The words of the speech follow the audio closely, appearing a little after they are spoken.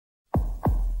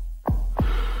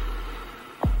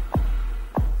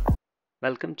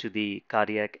Welcome to the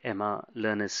Cardiac MR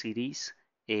Learner Series,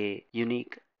 a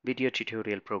unique video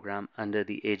tutorial program under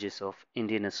the aegis of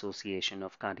Indian Association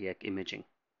of Cardiac Imaging.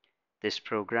 This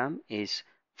program is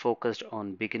focused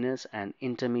on beginners and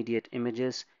intermediate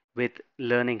images with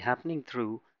learning happening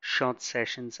through short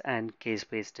sessions and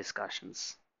case-based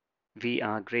discussions. We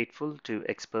are grateful to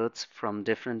experts from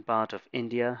different parts of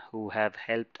India who have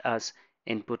helped us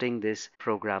in putting this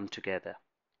program together.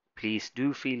 Please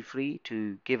do feel free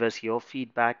to give us your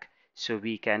feedback so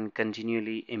we can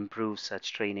continually improve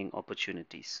such training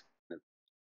opportunities.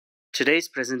 Today's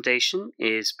presentation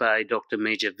is by Dr.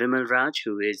 Major Vimal Raj,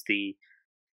 who is the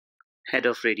Head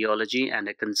of Radiology and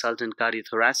a consultant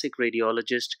cardiothoracic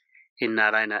radiologist in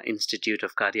Narayana Institute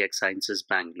of Cardiac Sciences,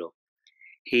 Bangalore.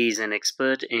 He is an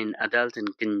expert in adult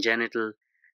and congenital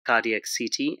cardiac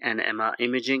CT and MR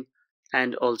imaging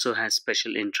and also has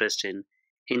special interest in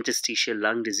interstitial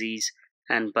lung disease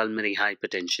and pulmonary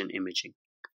hypertension imaging.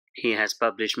 He has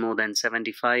published more than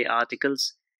 75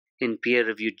 articles in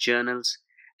peer-reviewed journals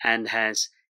and has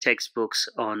textbooks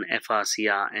on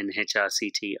FRCR and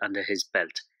HRCT under his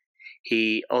belt.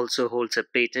 He also holds a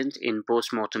patent in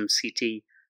postmortem CT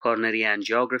coronary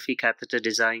angiography catheter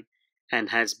design and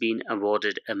has been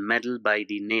awarded a medal by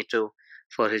the NATO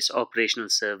for his operational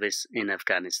service in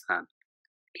Afghanistan.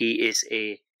 He is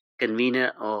a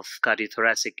convener of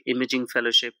Cardiothoracic Imaging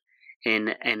Fellowship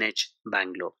in NH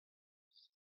Bangalore.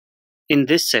 In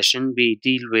this session, we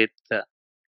deal with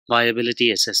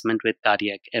viability assessment with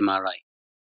cardiac MRI.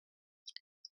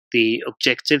 The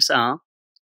objectives are: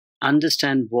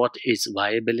 understand what is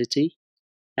viability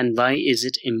and why is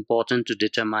it important to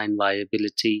determine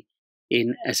viability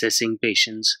in assessing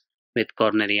patients with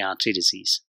coronary artery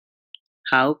disease.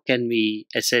 How can we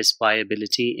assess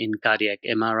viability in cardiac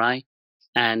MRI,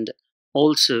 and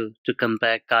also to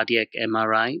compare cardiac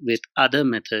MRI with other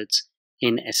methods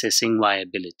in assessing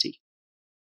viability.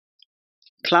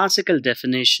 Classical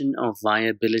definition of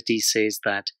viability says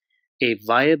that a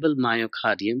viable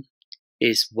myocardium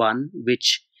is one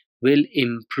which will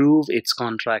improve its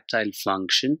contractile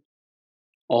function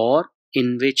or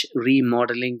in which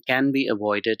remodeling can be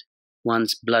avoided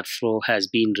once blood flow has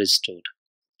been restored.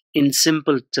 In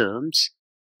simple terms,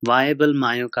 viable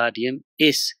myocardium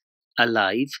is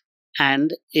alive,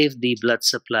 and if the blood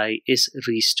supply is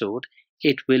restored,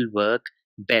 it will work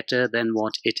better than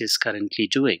what it is currently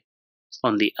doing.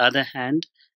 On the other hand,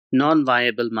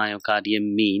 non-viable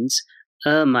myocardium means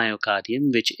a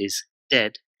myocardium which is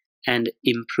dead, and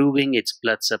improving its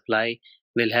blood supply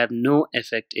will have no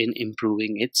effect in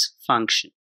improving its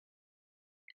function.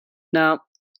 Now,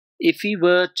 if we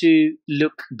were to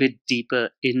look a bit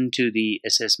deeper into the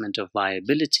assessment of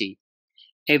viability,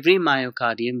 every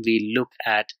myocardium we look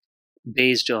at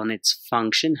based on its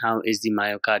function. How is the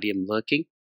myocardium working?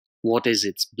 What is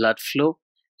its blood flow?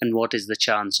 And what is the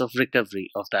chance of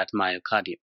recovery of that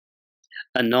myocardium?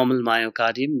 A normal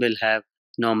myocardium will have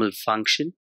normal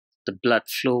function. The blood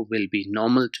flow will be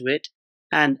normal to it.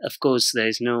 And of course, there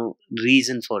is no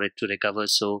reason for it to recover.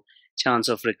 So chance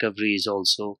of recovery is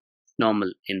also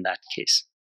normal in that case.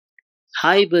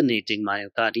 Hibernating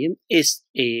myocardium is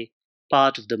a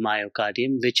part of the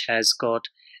myocardium which has got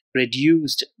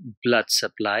reduced blood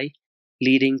supply,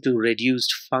 leading to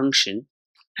reduced function,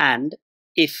 and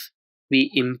if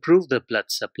we improve the blood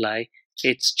supply,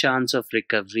 its chance of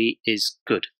recovery is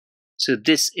good. So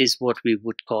this is what we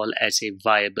would call as a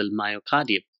viable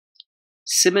myocardium.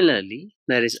 Similarly,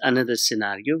 there is another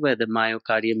scenario where the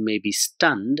myocardium may be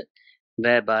stunned,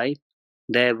 whereby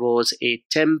there was a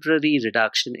temporary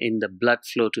reduction in the blood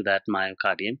flow to that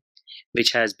myocardium,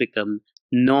 which has become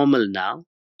normal now,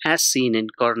 as seen in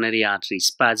coronary artery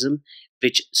spasm,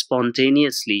 which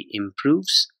spontaneously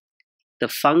improves. The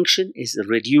function is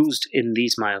reduced in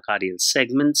these myocardial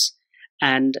segments,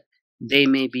 and they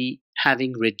may be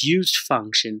having reduced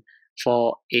function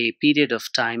for a period of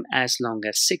time as long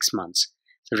as 6 months.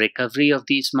 The recovery of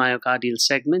these myocardial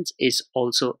segments is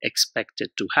also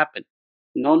expected to happen.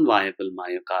 Non-viable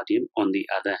myocardium, on the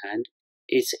other hand,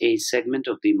 is a segment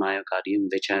of the myocardium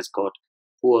which has got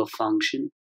poor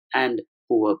function and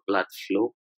poor blood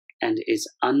flow and is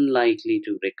unlikely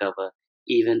to recover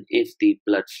even if the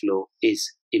blood flow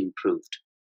is improved.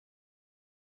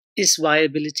 Is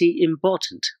viability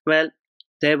important? Well,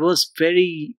 there was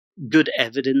very good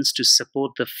evidence to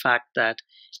support the fact that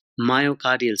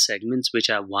myocardial segments which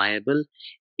are viable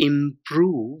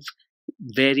improve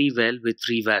very well with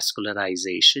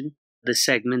revascularization. The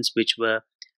segments which were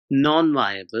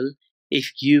non-viable,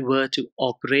 if you were to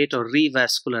operate or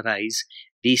revascularize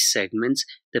these segments,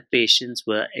 the patients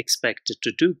were expected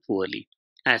to do poorly,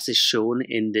 as is shown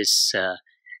in this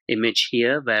image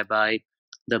here, whereby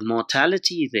the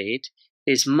mortality rate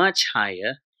is much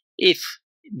higher if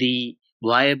the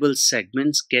viable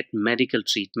segments get medical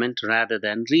treatment rather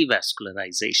than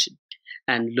revascularization.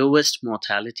 And lowest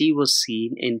mortality was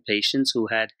seen in patients who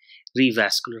had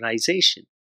revascularization.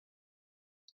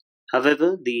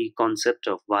 However, the concept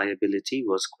of viability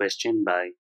was questioned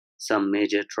by some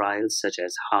major trials such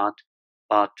as HEART,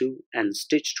 Part 2 and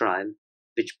STITCH trial,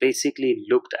 which basically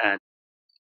looked at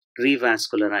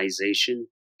revascularization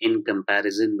in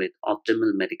comparison with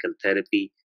optimal medical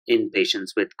therapy in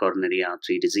patients with coronary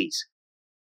artery disease.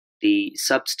 The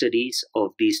sub-studies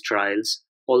of these trials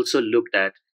also looked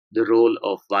at the role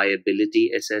of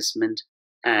viability assessment,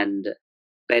 and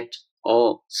PET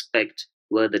or SPECT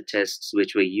were the tests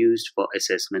which were used for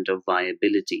assessment of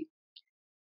viability.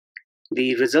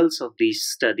 The results of these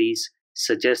studies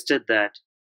suggested that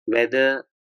whether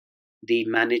the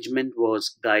management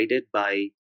was guided by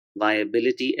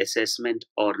viability assessment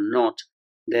or not,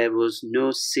 there was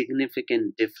no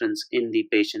significant difference in the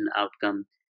patient outcome,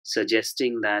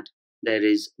 suggesting that there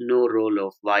is no role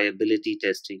of viability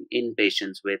testing in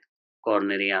patients with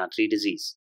coronary artery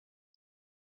disease.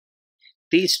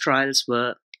 These trials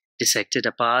were dissected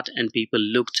apart and people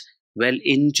looked well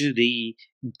into the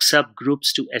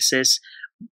subgroups to assess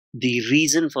the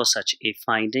reason for such a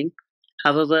finding.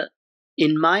 However,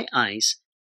 in my eyes,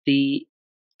 the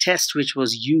test which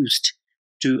was used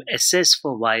to assess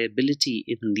for viability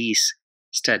in these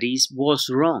studies was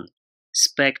wrong.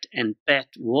 SPECT and PET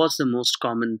was the most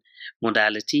common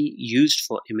modality used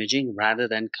for imaging rather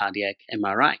than cardiac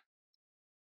MRI.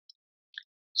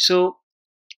 So,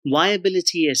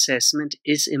 viability assessment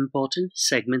is important.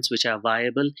 Segments which are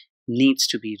viable needs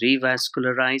to be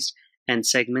revascularized, and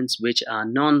segments which are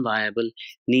non-viable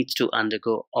needs to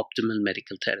undergo optimal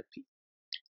medical therapy.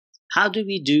 How do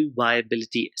we do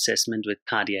viability assessment with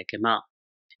cardiac MR?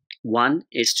 One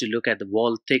is to look at the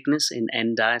wall thickness in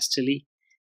end diastole.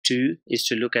 Two is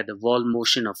to look at the wall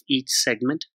motion of each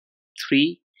segment.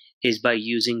 Three is by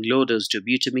using low-dose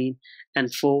dobutamine.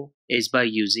 And four is by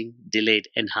using delayed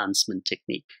enhancement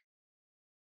technique.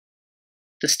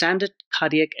 The standard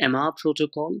cardiac MR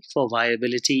protocol for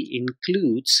viability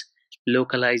includes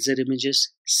localizer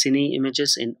images, cine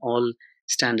images in all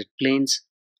standard planes.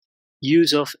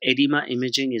 Use of edema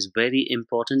imaging is very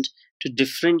important to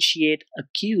differentiate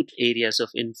acute areas of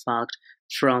infarct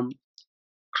from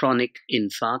chronic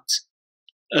infarcts.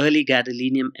 Early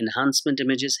gadolinium enhancement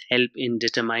images help in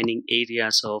determining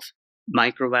areas of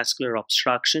microvascular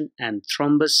obstruction and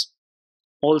thrombus.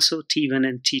 Also, T1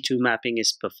 and T2 mapping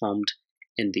is performed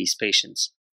in these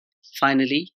patients.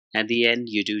 Finally, at the end,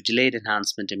 you do delayed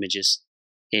enhancement images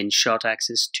in short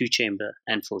axis, 2-chamber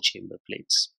and 4-chamber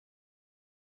plates.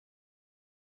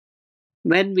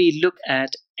 When we look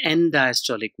at end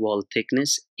diastolic wall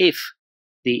thickness, if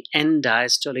the end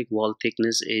diastolic wall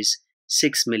thickness is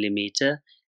 6 mm,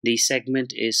 the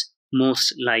segment is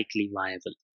most likely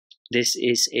viable. This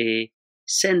is a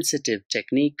sensitive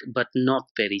technique but not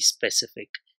very specific.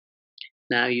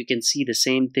 Now you can see the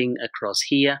same thing across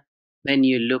here. When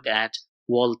you look at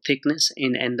wall thickness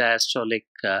in end diastolic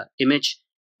image,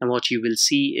 and what you will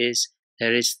see is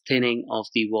there is thinning of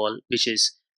the wall, which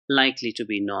is likely to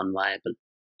be non-viable.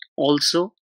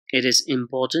 Also, it is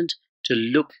important to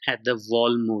look at the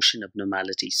wall motion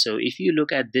abnormality. So if you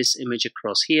look at this image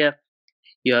across here,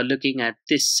 you are looking at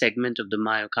this segment of the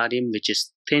myocardium which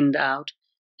is thinned out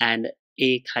and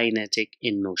akinetic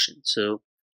in motion. So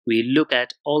we look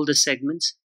at all the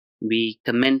segments, we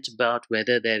comment about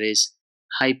whether there is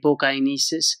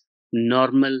hypokinesis,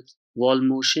 normal wall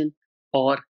motion,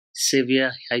 or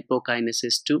severe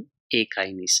hypokinesis to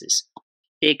akinesis.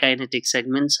 Akinetic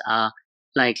segments are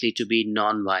likely to be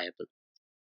non-viable.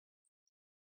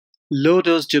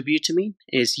 Low-dose dobutamine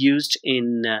is used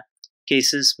in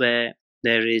cases where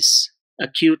there is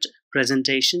acute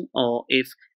presentation or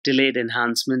if delayed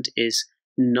enhancement is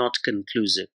not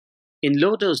conclusive. In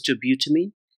low-dose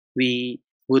dobutamine, we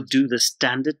would do the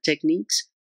standard techniques.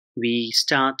 We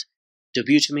start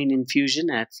dobutamine infusion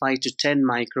at 5 to 10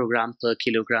 microgram per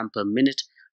kilogram per minute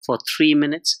for 3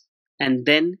 minutes, and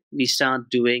then we start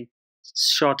doing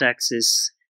short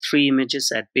axis 3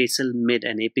 images at basal, mid,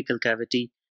 and apical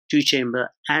cavity, 2-chamber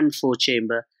and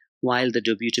 4-chamber, while the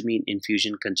dobutamine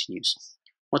infusion continues.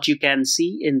 What you can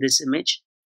see in this image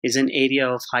is an area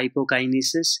of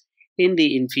hypokinesis in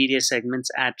the inferior segments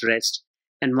at rest,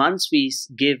 and once we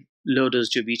give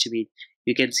low-dose dobutamine,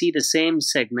 you can see the same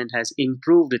segment has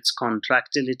improved its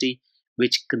contractility,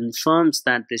 which confirms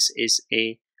that this is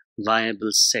a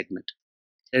viable segment.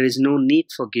 There is no need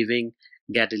for giving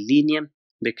gadolinium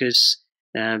because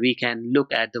we can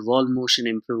look at the wall motion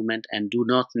improvement and do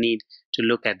not need to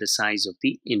look at the size of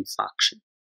the infarction.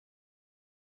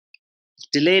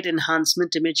 Delayed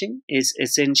enhancement imaging is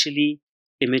essentially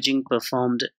imaging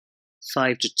performed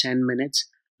 5 to 10 minutes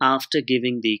after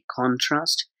giving the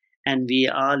contrast, and we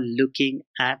are looking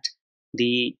at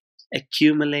the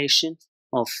accumulation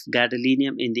of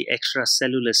gadolinium in the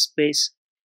extracellular space.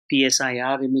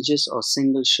 PSIR images or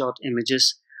single shot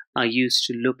images are used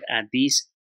to look at these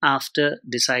after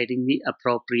deciding the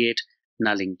appropriate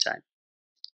nulling time.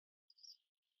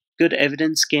 Good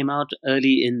evidence came out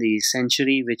early in the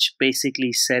century which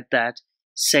basically said that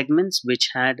segments which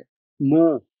had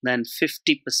more than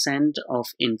 50% of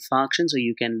infarction, so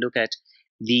you can look at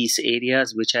these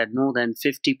areas which had more than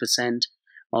 50%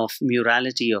 of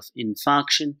murality of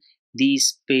infarction,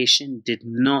 these patients did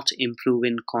not improve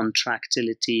in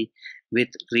contractility with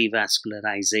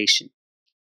revascularization.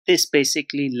 This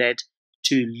basically led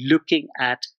to looking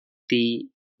at the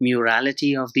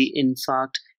murality of the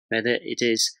infarct, whether it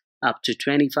is up to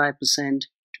 25%,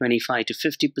 25 to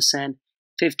 50%,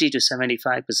 50 to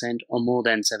 75%, or more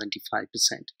than 75%.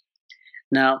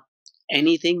 Now,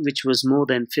 anything which was more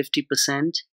than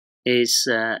 50% is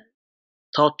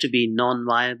thought to be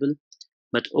non-viable,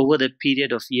 but over the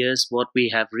period of years, what we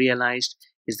have realized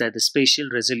is that the spatial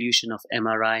resolution of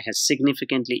MRI has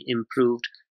significantly improved,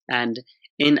 and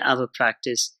in our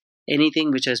practice,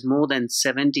 anything which has more than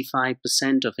 75%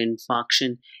 of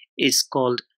infarction is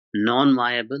called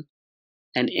non-viable,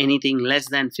 and anything less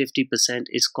than 50%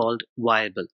 is called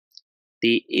viable.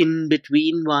 The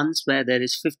in-between ones, where there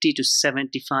is 50 to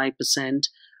 75%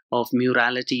 of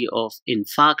murality of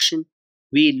infarction,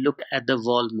 we look at the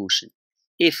wall motion.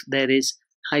 If there is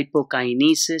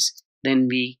hypokinesis, then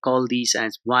we call these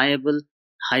as viable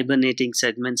hibernating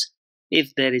segments.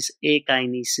 If there is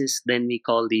akinesis, then we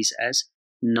call these as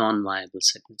non-viable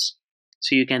segments.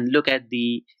 So you can look at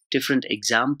the different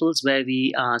examples where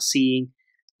we are seeing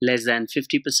less than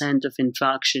 50% of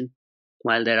infarction,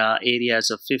 while there are areas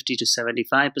of 50 to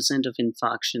 75% of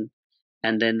infarction,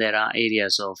 and then there are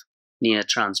areas of near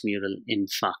transmural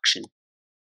infarction.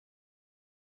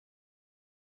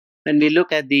 When we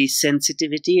look at the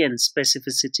sensitivity and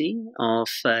specificity of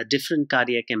different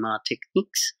cardiac MR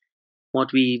techniques,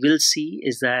 what we will see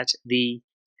is that the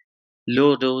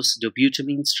low-dose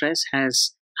dobutamine stress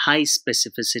has high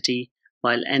specificity,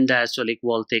 while end-diastolic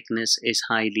wall thickness is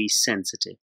highly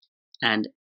sensitive. And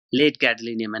late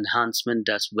gadolinium enhancement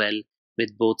does well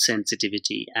with both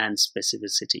sensitivity and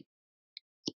specificity.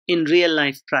 In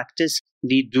real-life practice,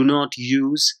 we do not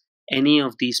use any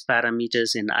of these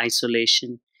parameters in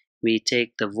isolation. We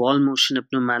take the wall motion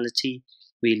abnormality,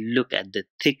 we look at the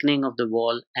thickening of the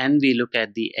wall, and we look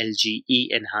at the LGE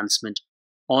enhancement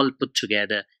all put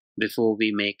together before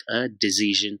we make a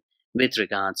decision with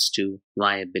regards to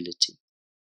viability.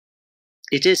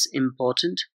 It is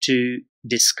important to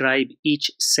describe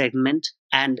each segment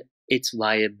and its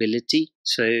viability.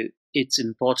 So it's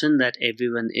important that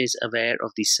everyone is aware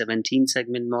of the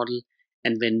 17-segment model,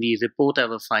 and when we report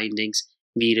our findings,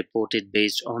 we report it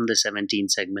based on the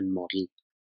 17-segment model.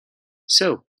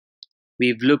 So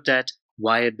we've looked at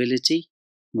viability.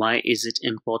 Why is it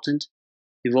important?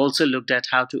 We've also looked at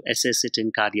how to assess it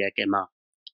in cardiac MR.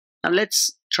 Now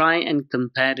let's try and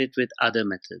compare it with other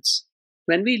methods.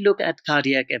 When we look at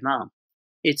cardiac MR,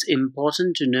 it's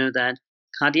important to know that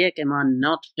cardiac MR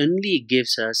not only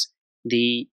gives us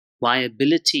the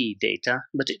viability data,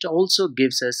 but it also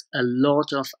gives us a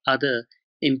lot of other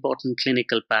important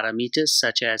clinical parameters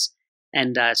such as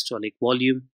end-diastolic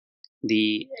volume,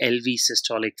 the LV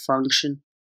systolic function,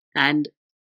 and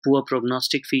poor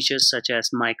prognostic features such as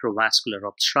microvascular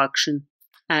obstruction,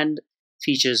 and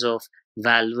features of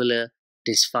valvular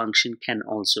dysfunction can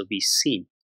also be seen.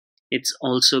 It's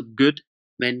also good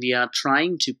when we are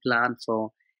trying to plan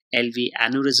for LV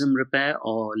aneurysm repair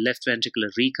or left ventricular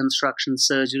reconstruction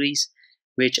surgeries,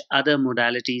 which other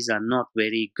modalities are not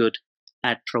very good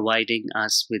at providing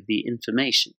us with the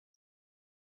information.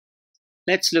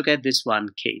 Let's look at this one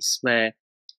case where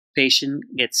patient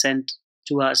gets sent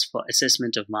to us for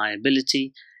assessment of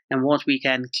viability, and what we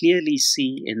can clearly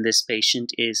see in this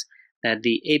patient is that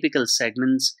the apical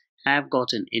segments have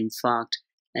got an infarct,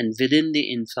 and within the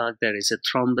infarct there is a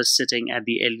thrombus sitting at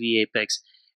the LV apex,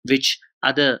 which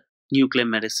other nuclear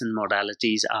medicine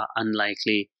modalities are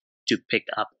unlikely to pick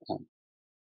up on.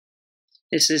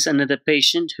 This is another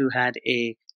patient who had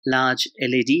a large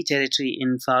LAD territory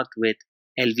infarct with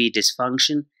LV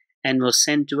dysfunction and was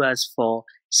sent to us for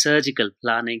surgical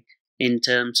planning in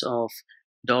terms of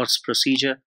DORS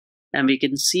procedure. And we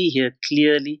can see here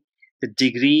clearly the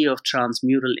degree of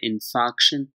transmural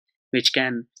infarction, which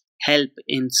can help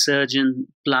in surgeon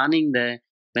planning the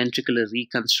ventricular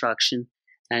reconstruction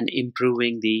and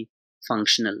improving the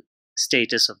functional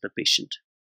status of the patient.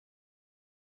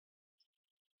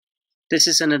 This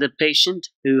is another patient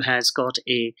who has got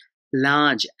a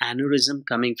large aneurysm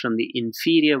coming from the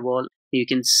inferior wall. You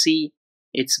can see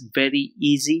it's very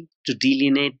easy to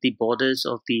delineate the borders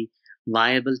of the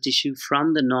viable tissue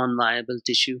from the non-viable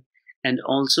tissue, and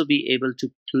also be able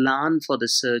to plan for the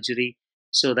surgery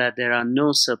so that there are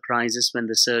no surprises when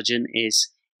the surgeon is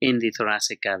in the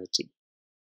thoracic cavity.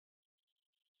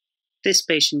 This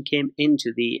patient came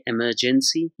into the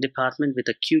emergency department with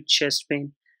acute chest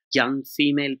pain, young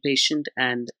female patient,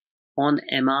 and on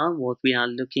MR, what we are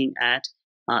looking at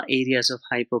are areas of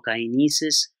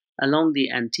hypokinesis along the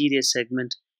anterior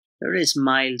segment. There is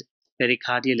mild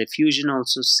pericardial effusion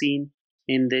also seen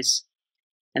in this.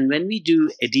 And when we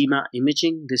do edema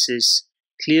imaging, this is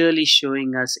clearly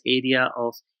showing us area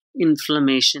of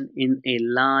inflammation in a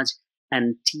large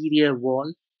anterior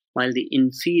wall, while the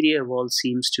inferior wall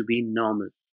seems to be normal.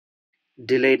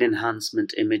 Delayed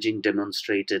enhancement imaging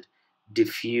demonstrated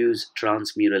diffuse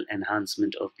transmural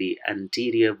enhancement of the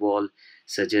anterior wall,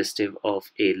 suggestive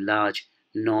of a large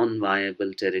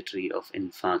non-viable territory of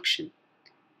infarction.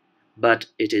 But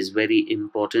it is very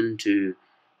important to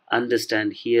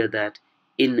understand here that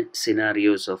in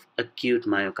scenarios of acute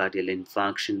myocardial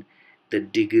infarction, the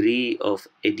degree of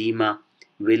edema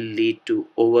will lead to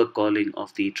overcalling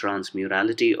of the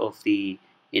transmurality of the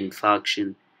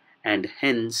infarction, and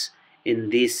hence in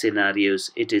these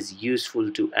scenarios it is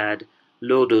useful to add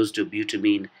low dose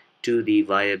dobutamine to the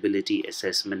viability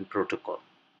assessment protocol.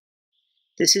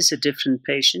 This is a different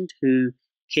patient who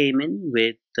came in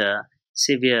with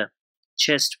severe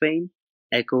chest pain.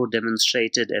 Echo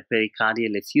demonstrated a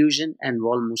pericardial effusion and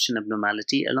wall motion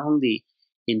abnormality along the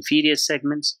inferior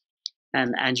segments.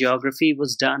 An angiography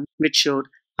was done which showed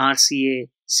RCA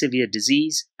severe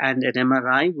disease, and an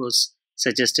MRI was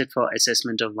suggested for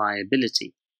assessment of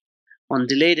viability. On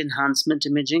delayed enhancement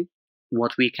imaging,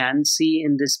 what we can see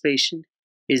in this patient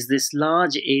is this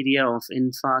large area of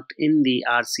infarct in the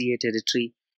RCA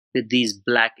territory with these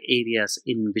black areas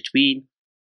in between,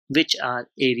 which are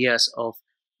areas of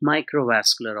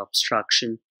microvascular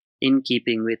obstruction in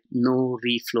keeping with no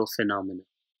reflow phenomena.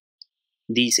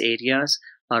 These areas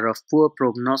are of poor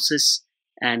prognosis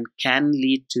and can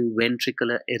lead to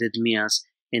ventricular arrhythmias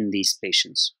in these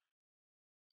patients.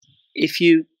 If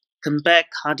you compare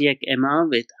cardiac MR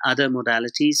with other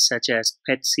modalities such as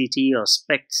PET-CT or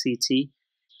SPECT-CT,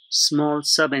 small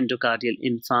subendocardial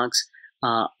infarcts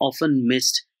are often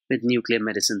missed with nuclear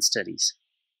medicine studies.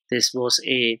 This was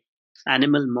an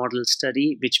animal model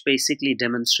study which basically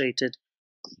demonstrated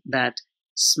that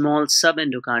small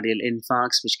subendocardial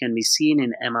infarcts, which can be seen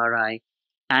in MRI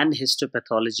and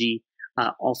histopathology,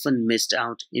 are often missed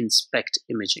out in SPECT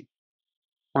imaging.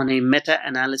 On a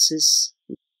meta-analysis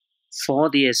for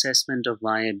the assessment of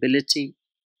viability,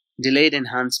 delayed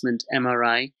enhancement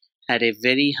MRI had a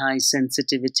very high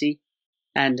sensitivity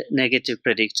and negative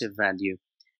predictive value.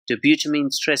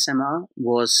 Dobutamine stress MR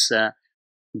was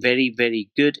very,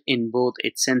 very good in both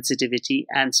its sensitivity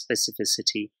and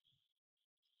specificity.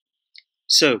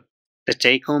 So, the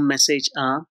take-home message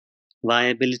are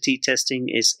viability testing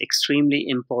is extremely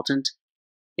important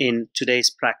in today's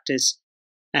practice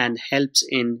and helps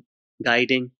in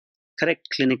guiding correct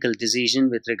clinical decision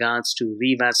with regards to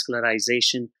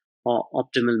revascularization or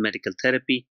optimal medical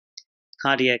therapy.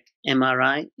 Cardiac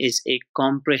MRI is a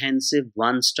comprehensive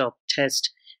one-stop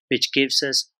test which gives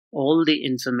us all the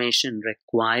information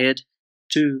required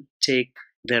to take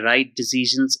the right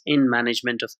decisions in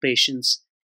management of patients.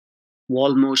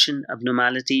 Wall motion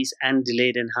abnormalities and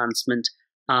delayed enhancement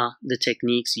are the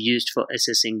techniques used for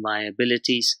assessing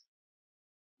viabilities.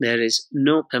 There is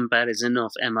no comparison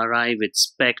of MRI with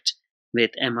SPECT,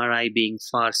 with MRI being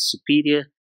far superior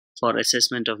for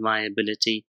assessment of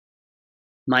viability.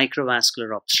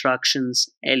 Microvascular obstructions,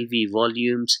 LV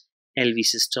volumes, LV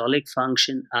systolic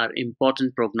function are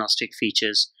important prognostic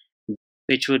features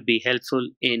which would be helpful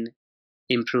in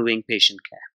improving patient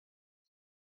care.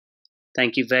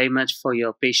 Thank you very much for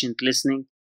your patient listening.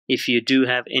 If you do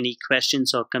have any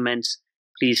questions or comments,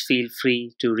 please feel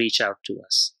free to reach out to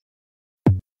us.